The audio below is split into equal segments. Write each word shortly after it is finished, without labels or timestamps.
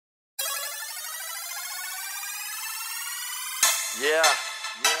Yeah,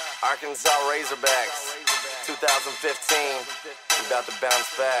 Arkansas Razorbacks, 2015, we about to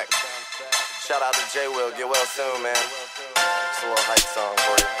bounce back. Shout out to J-Will, get well soon, man. Just a little hype song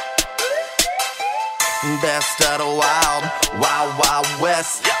for you. Best of the wild, wild, wild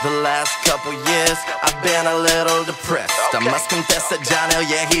west. The last couple years, I've been a little depressed. I must confess that John L,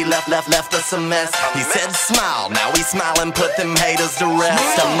 yeah, he left us a mess. He said smile, now we smile and put them haters to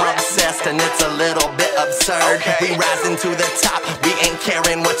rest. I'm obsessed and it's a little bit absurd. We rising to the top, we ain't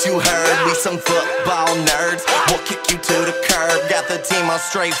caring what you heard. We some football nerds, we'll kick you to the curb. Got the team on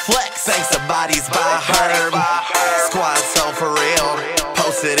straight flex, thanks to bodies by Herb. Squad so for real,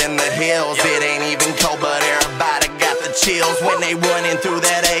 posted in the hills. It ain't even cold, but everybody got the chills. When they running through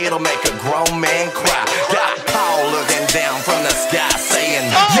that A, it'll make a grown man cry. Got Paul looking down from the sky saying,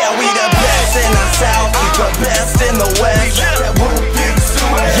 yeah, we the best in the South, the best in the West.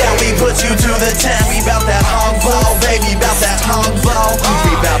 Yeah, we put you to the test. We bout that hog ball, baby, bout that hog ball.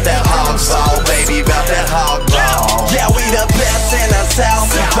 We bout that hog ball, baby, bout that hog ball. Yeah, we the best in the South,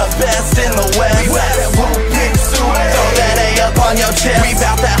 the best in the West. Throw that A up on your chest. We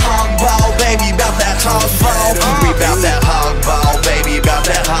bout that hog ball, baby, bout that hog ball. We bout that hog ball, baby, bout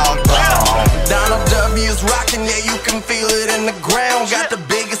that hog ball. Donald W is rocking, yeah, you can feel it in the ground. Got the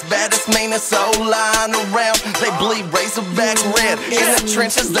biggest, baddest, meanest O-line around. They bleed Razorbacks red. In the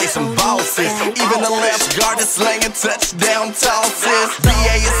trenches, they some bosses. Even the left guard is slanging touchdown tosses.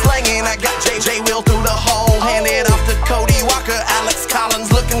 BA is slanging, I got J-Will through the hole. Handed off to Cody Walker, Alex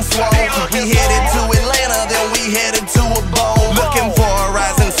Collins looking swole. We headed to Atlanta, then we headed to a bowl. Looking for a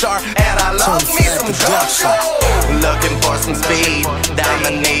rising star, and I love me some drop shots. Looking for some speed,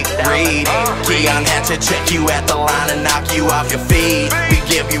 Dominique Reed. Keon had to check you at the line and knock you off your feet. We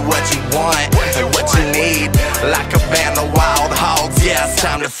give you what you want and what you need. Like a band of wild hogs, yeah, it's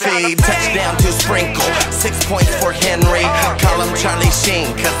time to feed. Touchdown to Sprinkle, 6 points for Henry. Call him Charlie Sheen,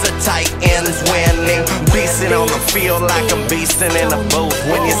 cause the tight end's winning. Beastin' on the field like I'm beastin' in the booth.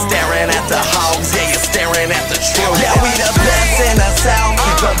 When you're staring at the hogs, yeah, you're staring at the truth. Yeah, we the best in the South,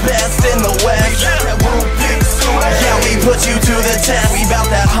 the best in the West. Yeah, we put you to the test. We bout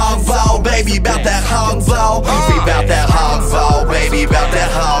that hog ball, baby, bout that hog ball. We bout that hog ball, baby, bout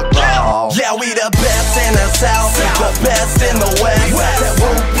that hog ball. Yeah, we the best in the South, the best in the West.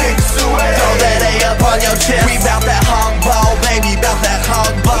 Throw that A up on your chest. We bout that hog ball, baby, bout that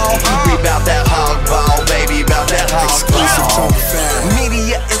hog ball. We bout that hog ball, baby, bout that hog ball.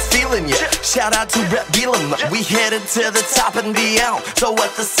 Media is feeling ya. Shout out to Rep Gillum. We headed to the top and beyond. So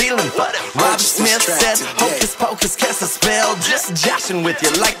what the ceiling for? Roger Smith said, hocus pocus, cast a spell. Just joshing with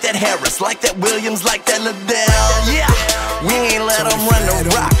you like that Harris, like that Williams, like that Liddell. Yeah, we ain't let them run the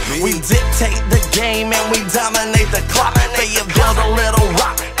rock. We dictate the game and we dominate the clock. They build a little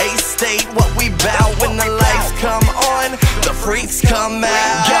rock. A-State, what we bout when the lights come on, the freaks come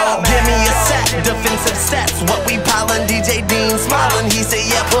out. Yo, give me a set, defensive stats. What we piling, DJ Dean smiling. He said,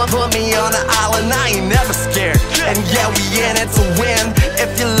 yeah, put me on an island. I ain't never scared. And yeah, we in it to win.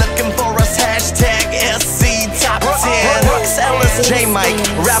 If you're looking for us, hashtag SC Top 10. Brooks Ellis, J-Mike,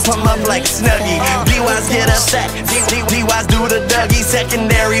 wrap him up like Snuggie. D-Wise get a set, D-Wise do the Dougie.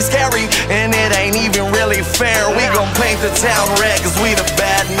 Secondary scary, and it ain't even really fair. We gon' paint the town red, cause we the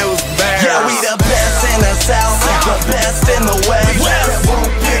bad news bears. Yeah, we the best in the South, the best in the West.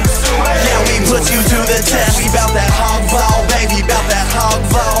 Yeah, we put you to the test. We bout that hog ball, baby, bout that hog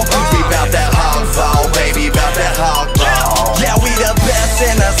ball. We bout that hog ball, baby, bout that hog ball. Yeah, we the best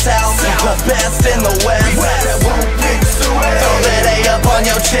in the South, the best in the West. Throw that A up on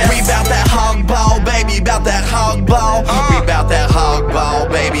your chest. We bout that hog ball, baby, bout that hog ball. We bout that hog ball,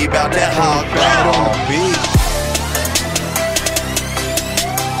 baby, bout that hog ball.